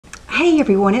Hey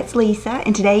everyone, it's Lisa,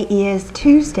 and today is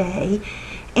Tuesday,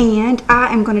 and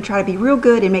I am going to try to be real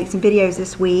good and make some videos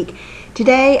this week.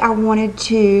 Today I wanted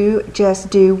to just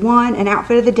do an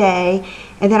outfit of the day,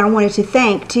 and then I wanted to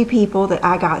thank two people that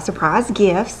I got surprise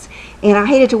gifts, and I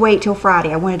hated to wait till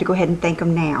Friday. I wanted to go ahead and thank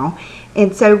them now.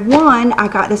 And so one I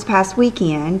got this past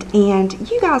weekend, and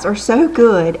you guys are so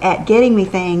good at getting me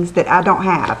things that I don't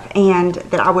have and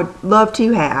that I would love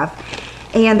to have.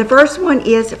 And the first one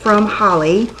is from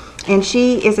Hollie. And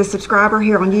she is a subscriber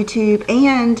here on YouTube,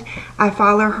 and I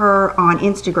follow her on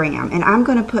Instagram. And I'm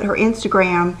going to put her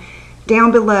Instagram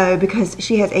down below because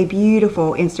she has a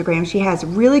beautiful Instagram. She has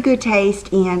really good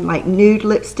taste in like nude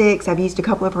lipsticks. I've used a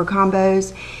couple of her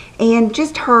combos, and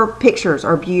just her pictures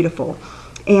are beautiful.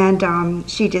 And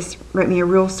she just wrote me a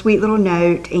real sweet little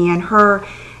note, and her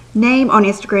name on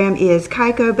Instagram is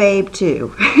Babe2.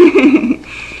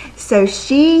 So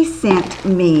she sent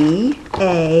me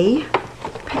a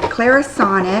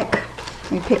Clarisonic,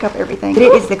 let me pick up everything. It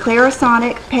is the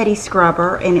Clarisonic Pedi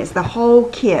Scrubber, and it's the whole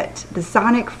kit, the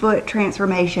Sonic Foot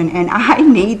Transformation, and I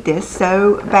need this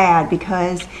so bad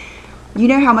because you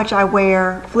know how much I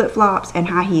wear flip-flops and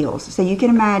high heels, so you can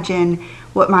imagine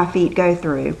what my feet go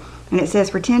through. And it says,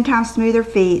 for 10 times smoother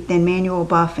feet than manual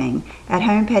buffing,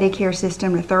 at-home pedicure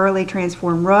system to thoroughly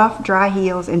transform rough, dry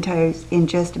heels and toes in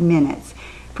just minutes.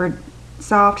 For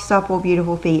soft, supple,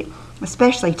 beautiful feet.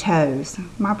 Especially toes.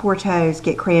 My poor toes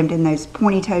get crammed in those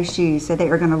pointy toe shoes, so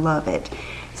they are going to love it.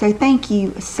 So thank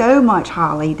you so much,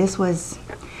 Hollie. This was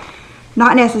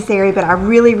not necessary, but I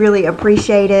really, really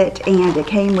appreciate it, and it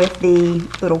came with the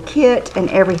little kit and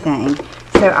everything.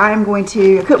 So I'm going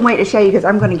to, I couldn't wait to show you because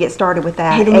I'm going to get started with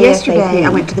that. And then yesterday I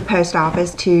went to the post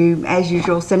office to, as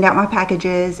usual, send out my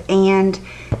packages and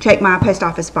check my post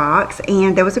office box,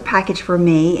 and there was a package for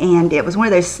me, and it was one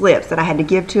of those slips that I had to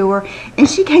give to her, and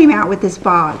she came out with this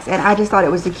box, and I just thought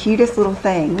it was the cutest little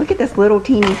thing. Look at this little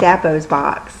teeny Zappos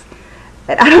box.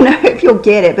 And I don't know if you'll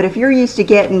get it, but if you're used to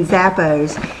getting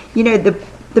Zappos, you know,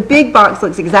 the big box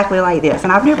looks exactly like this,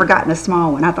 and I've never gotten a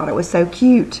small one. I thought it was so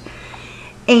cute.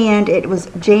 And it was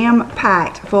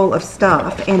jam-packed full of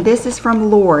stuff. And this is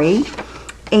from Lori.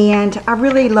 And I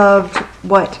really loved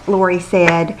what Lori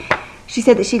said. She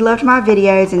said that she loved my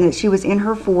videos and that she was in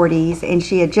her 40s and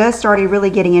she had just started really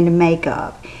getting into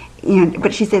makeup.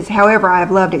 But she says, however, I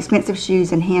have loved expensive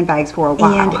shoes and handbags for a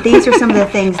while. And these are some of the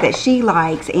things that she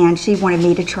likes, and she wanted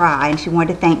me to try, and she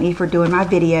wanted to thank me for doing my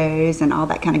videos and all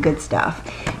that kind of good stuff.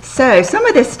 So some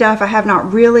of this stuff I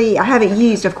haven't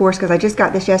used, of course, because I just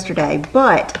got this yesterday,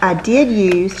 but I did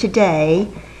use today.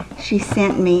 She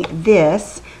sent me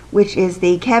this, which is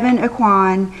the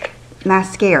Aucoin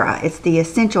mascara. It's the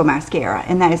essential mascara,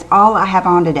 and that is all I have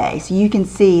on today, so you can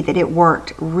see that it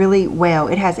worked really well.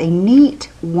 It has a neat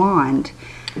wand.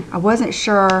 I wasn't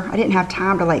sure, I didn't have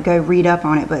time to like go read up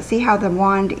on it, but see how the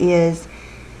wand is,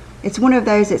 it's one of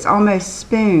those, it's almost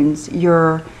spoons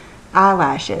your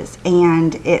eyelashes,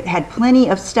 and it had plenty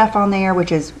of stuff on there,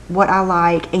 which is what I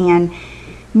like. And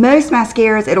most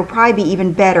mascaras, it'll probably be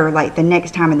even better like the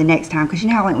next time and the next time, because you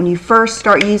know how like when you first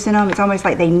start using them, it's almost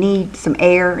like they need some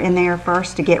air in there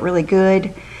first to get really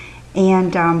good.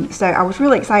 And so I was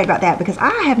really excited about that because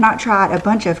I have not tried a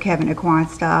bunch of Aucoin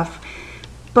stuff,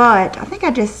 but I think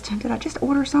did I just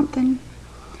order something?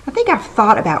 I think I've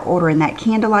thought about ordering that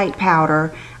candlelight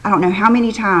powder. I don't know how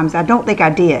many times. I don't think I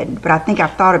did, but I think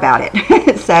I've thought about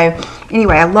it. So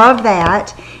anyway, I love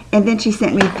that. And then she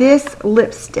sent me this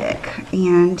lipstick,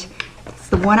 and it's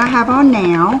the one I have on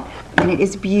now, and it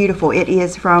is beautiful. It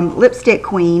is from Lipstick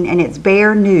Queen, and it's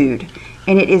Bare Nude,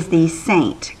 and it is the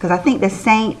Saint, because I think the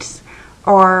Saints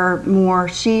are more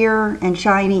sheer and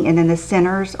shiny, and then the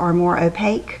centers are more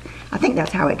opaque. I think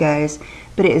that's how it goes,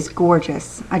 but it is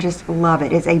gorgeous. I just love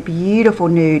it. It's a beautiful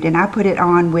nude, and I put it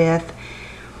on with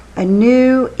a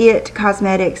new It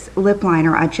Cosmetics lip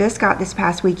liner I just got this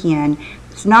past weekend.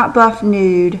 It's not buff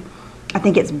nude. I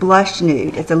think it's blush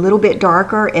nude. It's a little bit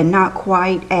darker and not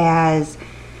quite as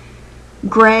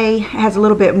gray. It has a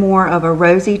little bit more of a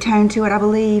rosy tone to it, I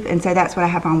believe. And so that's what I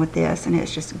have on with this, and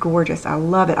it's just gorgeous. I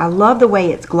love it. I love the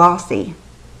way it's glossy.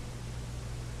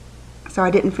 So I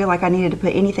didn't feel like I needed to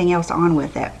put anything else on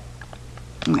with it.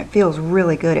 And it feels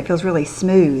really good. It feels really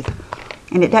smooth.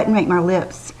 And it doesn't make my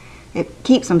lips, it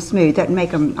keeps them smooth, doesn't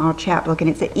make them all chapped looking.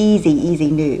 It's an easy,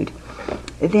 easy nude.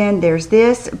 Then there's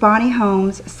this Bonnie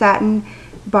Holmes Satin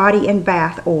Body and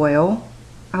Bath Oil.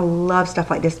 I love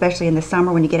stuff like this, especially in the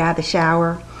summer when you get out of the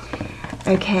shower.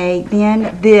 Okay,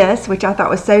 then this, which I thought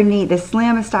was so neat, the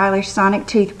Slim and Stylish Sonic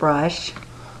Toothbrush,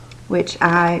 which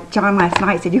John last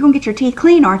night said, you're going to get your teeth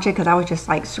clean, aren't you? Because I was just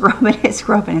like scrubbing and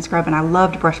scrubbing and scrubbing. I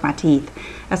love to brush my teeth.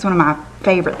 That's one of my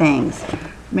favorite things.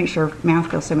 makes your mouth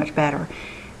feel so much better.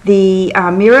 The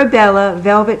Mirabella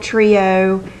Velvet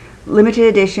Trio limited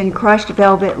edition crushed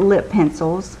velvet lip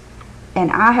pencils. And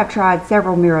I have tried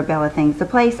several Mirabella things. The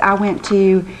place I went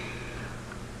to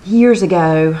years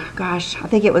ago, gosh, I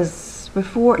think it was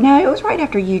before, no, it was right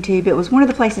after YouTube. It was one of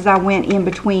the places I went in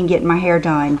between getting my hair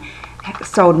done,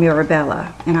 sold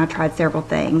Mirabella, and I tried several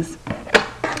things.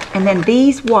 And then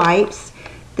these wipes,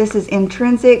 this is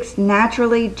Intrinsics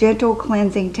Naturally Gentle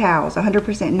Cleansing Towels,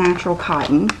 100% natural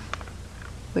cotton,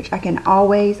 which I can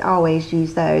always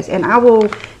use those. And I will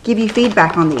give you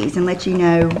feedback on these and let you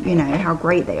know, how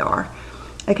great they are.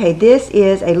 Okay, this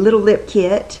is a little lip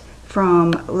kit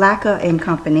from Lancome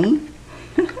Company.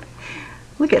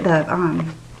 Look at the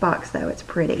box though, it's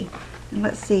pretty. And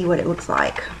let's see what it looks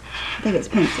like. I think it's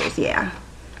pencils, yeah.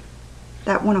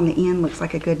 That one on the end looks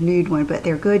like a good nude one, but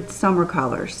they're good summer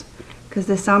colors. Because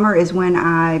the summer is when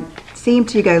I seem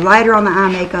to go lighter on the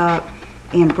eye makeup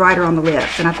and brighter on the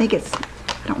lips. And I think it's,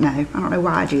 I don't know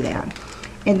why I do that.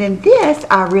 And then this,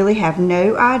 I really have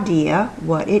no idea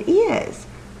what it is.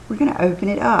 We're going to open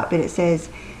it up, and it says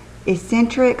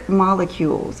Eccentric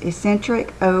Molecules,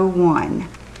 Eccentric 01.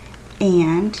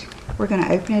 And we're going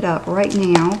to open it up right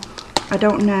now. I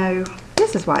don't know,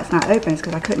 this is why it's not open, it's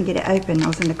because I couldn't get it open. I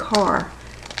was in the car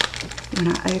when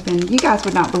I opened. You guys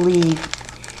would not believe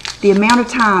the amount of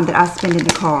time that I spend in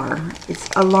the car. It's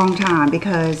a long time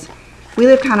because we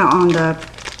live kind of on the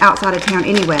outside of town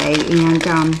anyway, and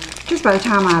just by the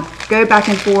time I go back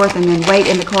and forth and then wait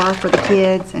in the car for the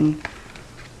kids, and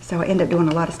so I end up doing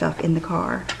a lot of stuff in the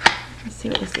car. Let's see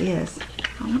what this is.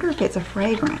 I wonder if it's a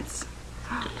fragrance.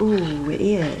 Ooh, it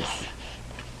is.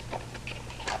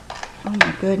 Oh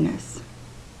my goodness.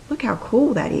 Look how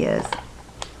cool that is.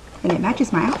 And it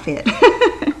matches my outfit.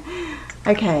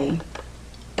 Okay.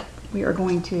 We are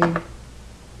going to...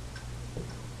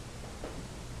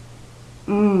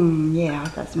 yeah,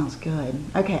 that smells good.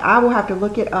 Okay, I will have to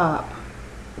look it up.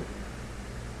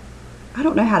 I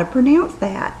don't know how to pronounce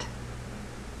that,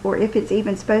 or if it's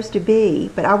even supposed to be,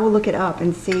 but I will look it up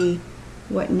and see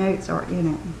what notes are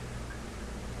in it.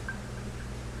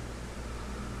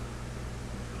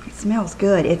 It smells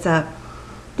good. It's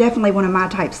definitely one of my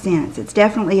type scents. It's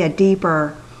definitely a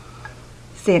deeper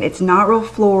scent. It's not real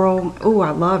floral. Oh,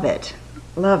 I love it.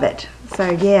 Love it.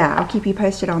 So yeah, I'll keep you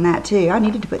posted on that too. I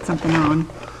needed to put something on.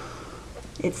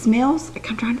 It smells,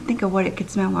 I'm trying to think of what it could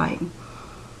smell like.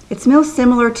 It smells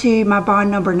similar to my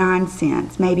Bond Number 9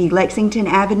 scents, maybe Lexington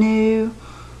Avenue,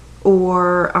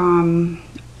 or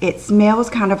it smells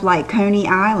kind of like Coney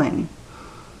Island.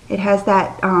 It has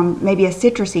that maybe a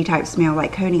citrusy type smell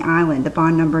like Coney Island, the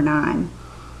Bond Number 9.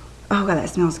 Oh God, that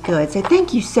smells good. So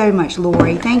thank you so much,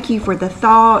 Lori. Thank you for the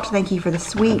thought. Thank you for the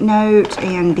sweet note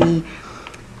and the,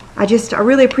 I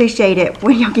really appreciate it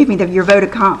when y'all give me your vote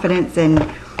of confidence, and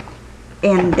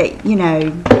that,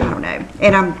 I don't know.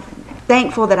 And I'm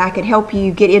thankful that I could help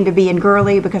you get into being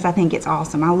girly, because I think it's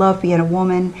awesome. I love being a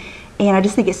woman, and I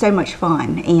just think it's so much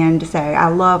fun. And so I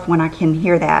love when I can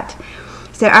hear that.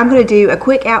 So I'm going to do a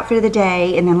quick outfit of the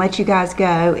day and then let you guys go.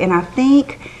 And I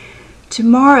think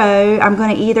tomorrow I'm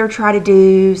going to either try to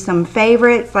do some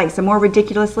favorites, like some more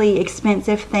ridiculously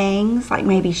expensive things, like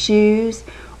maybe shoes,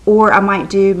 or I might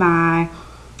do my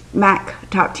MAC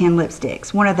Top 10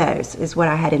 lipsticks. One of those is what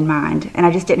I had in mind, and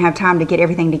I just didn't have time to get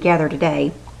everything together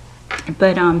today.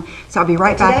 But so I'll be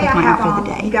right back with my outfit of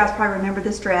the day. You guys probably remember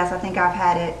this dress. I think I've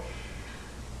had it,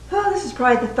 this is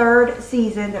probably the 3rd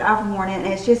season that I've worn it, and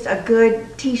it's just a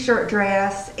good t-shirt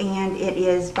dress, and it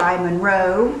is by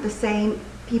Monrow, the same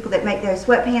people that make those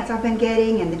sweatpants I've been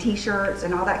getting, and the t-shirts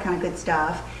and all that kind of good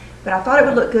stuff. But I thought it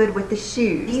would look good with the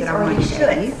shoes. These are the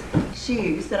Schutz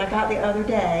shoes that I got the other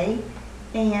day.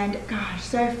 And gosh,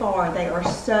 so far they are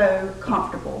so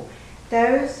comfortable.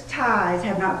 Those ties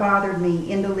have not bothered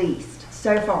me in the least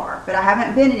so far. But I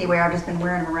haven't been anywhere. I've just been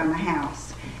wearing them around the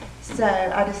house. So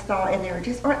I just thought, and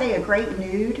aren't they a great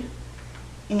nude?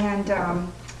 And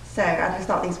so I just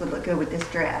thought these would look good with this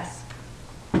dress.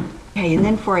 Okay, and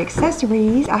then for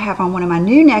accessories, I have on one of my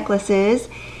new necklaces.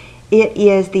 It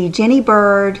is the Jenny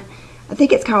Bird, I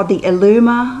think it's called the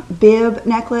Illuma Bib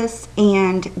necklace,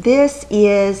 and this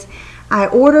is, I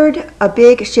ordered a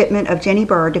big shipment of Jenny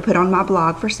Bird to put on my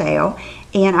blog for sale,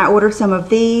 and I ordered some of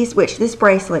these, which this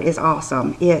bracelet is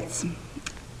awesome. It's,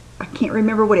 I can't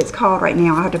remember what it's called right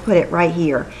now, I'll have to put it right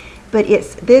here, but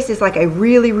this is like a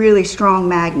really, really strong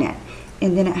magnet,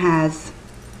 and then it has,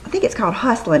 I think it's called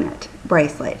Hustlin' It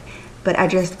bracelet, but I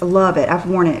just love it. I've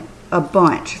worn it a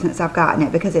bunch since I've gotten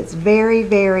it because it's very,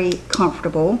 very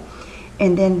comfortable.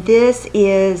 And then this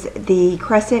is the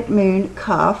Crescent Moon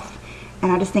cuff,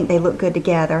 and I just think they look good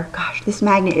together. Gosh, this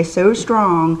magnet is so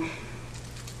strong.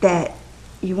 that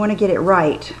you want to get it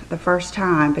right the first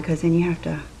time, because then you have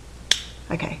to,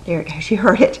 okay, there it goes, you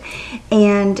heard it.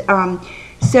 And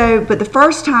but the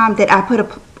first time that I put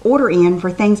a order in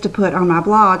for things to put on my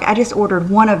blog, I just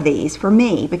ordered one of these for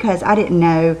me, because I didn't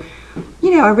know, you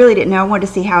know, I really didn't know. I wanted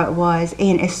to see how it was,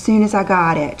 and as soon as I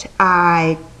got it,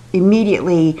 I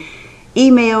immediately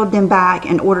emailed them back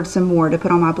and ordered some more to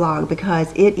put on my blog,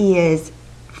 because it is,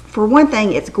 for one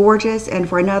thing, it's gorgeous, and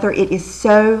for another, it is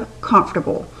so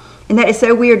comfortable. And that is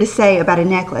so weird to say about a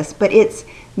necklace, but it's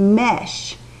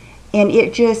mesh, and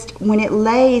it just, when it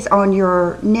lays on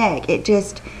your neck, it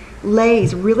just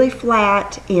lays really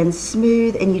flat and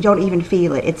smooth, and you don't even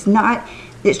feel it.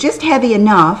 It's just heavy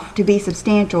enough to be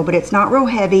substantial, but it's not real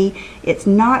heavy. It's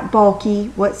not bulky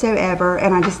whatsoever,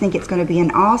 and I just think it's going to be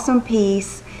an awesome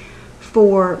piece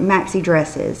for maxi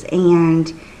dresses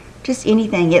and just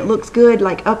anything. It looks good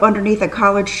like up underneath a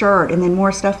collared shirt, and then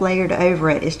more stuff layered over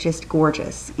it. It's just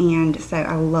gorgeous, and so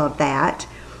I love that.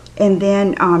 And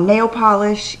then nail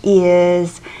polish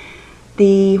is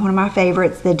one of my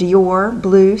favorites, the Dior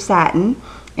Blue Satin.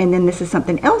 And then this is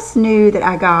something else new that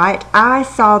I got. I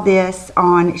saw this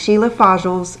on Sheila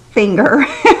Fagel's finger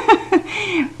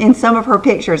in some of her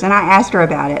pictures, and I asked her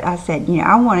about it. I said, you know,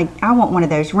 I want one of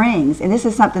those rings. And this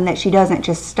is something that she doesn't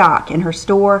just stock in her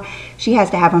store. She has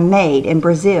to have them made in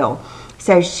Brazil.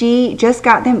 So she just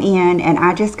got them in, and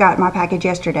I just got my package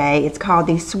yesterday. It's called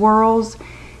the Swirls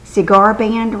Cigar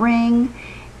Band Ring.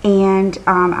 And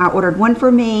I ordered one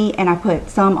for me, and I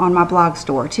put some on my blog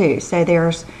store too. So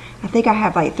there's, I think I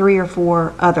have like 3 or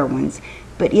 4 other ones.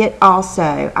 But it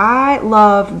also, I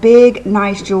love big,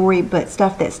 nice jewelry, but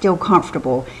stuff that's still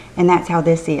comfortable. And that's how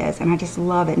this is. And I just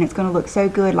love it. And it's going to look so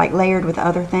good, like layered with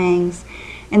other things.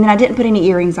 And then I didn't put any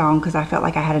earrings on because I felt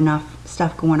like I had enough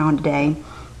stuff going on today.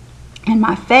 And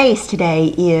my face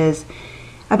today is,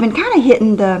 I've been kind of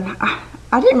hitting the,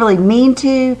 I didn't really mean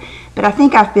to, but I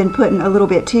think I've been putting a little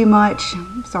bit too much.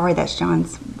 Sorry, that's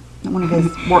John's, one of his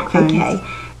work phones. Okay.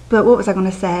 But what was I going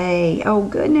to say? Oh,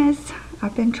 goodness.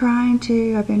 I've been trying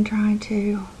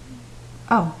to.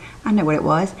 Oh, I know what it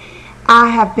was. I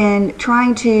have been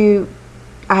trying to,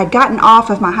 I had gotten off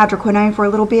of my hydroquinone for a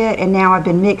little bit, and now I've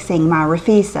been mixing my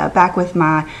Refisa back with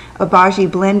my Beige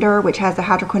blender, which has the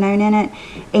hydroquinone in it.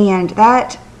 And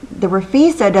the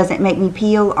Refisa doesn't make me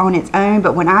peel on its own,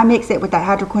 but when I mix it with that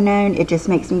hydroquinone, it just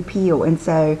makes me peel. And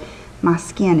so my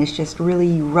skin is just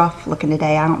really rough looking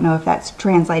today. I don't know if that's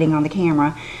translating on the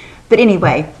camera. But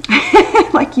anyway,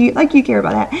 like you care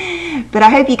about that. But I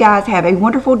hope you guys have a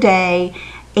wonderful day,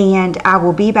 and I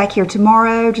will be back here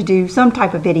tomorrow to do some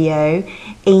type of video,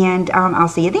 and I'll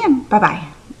see you then. Bye-bye.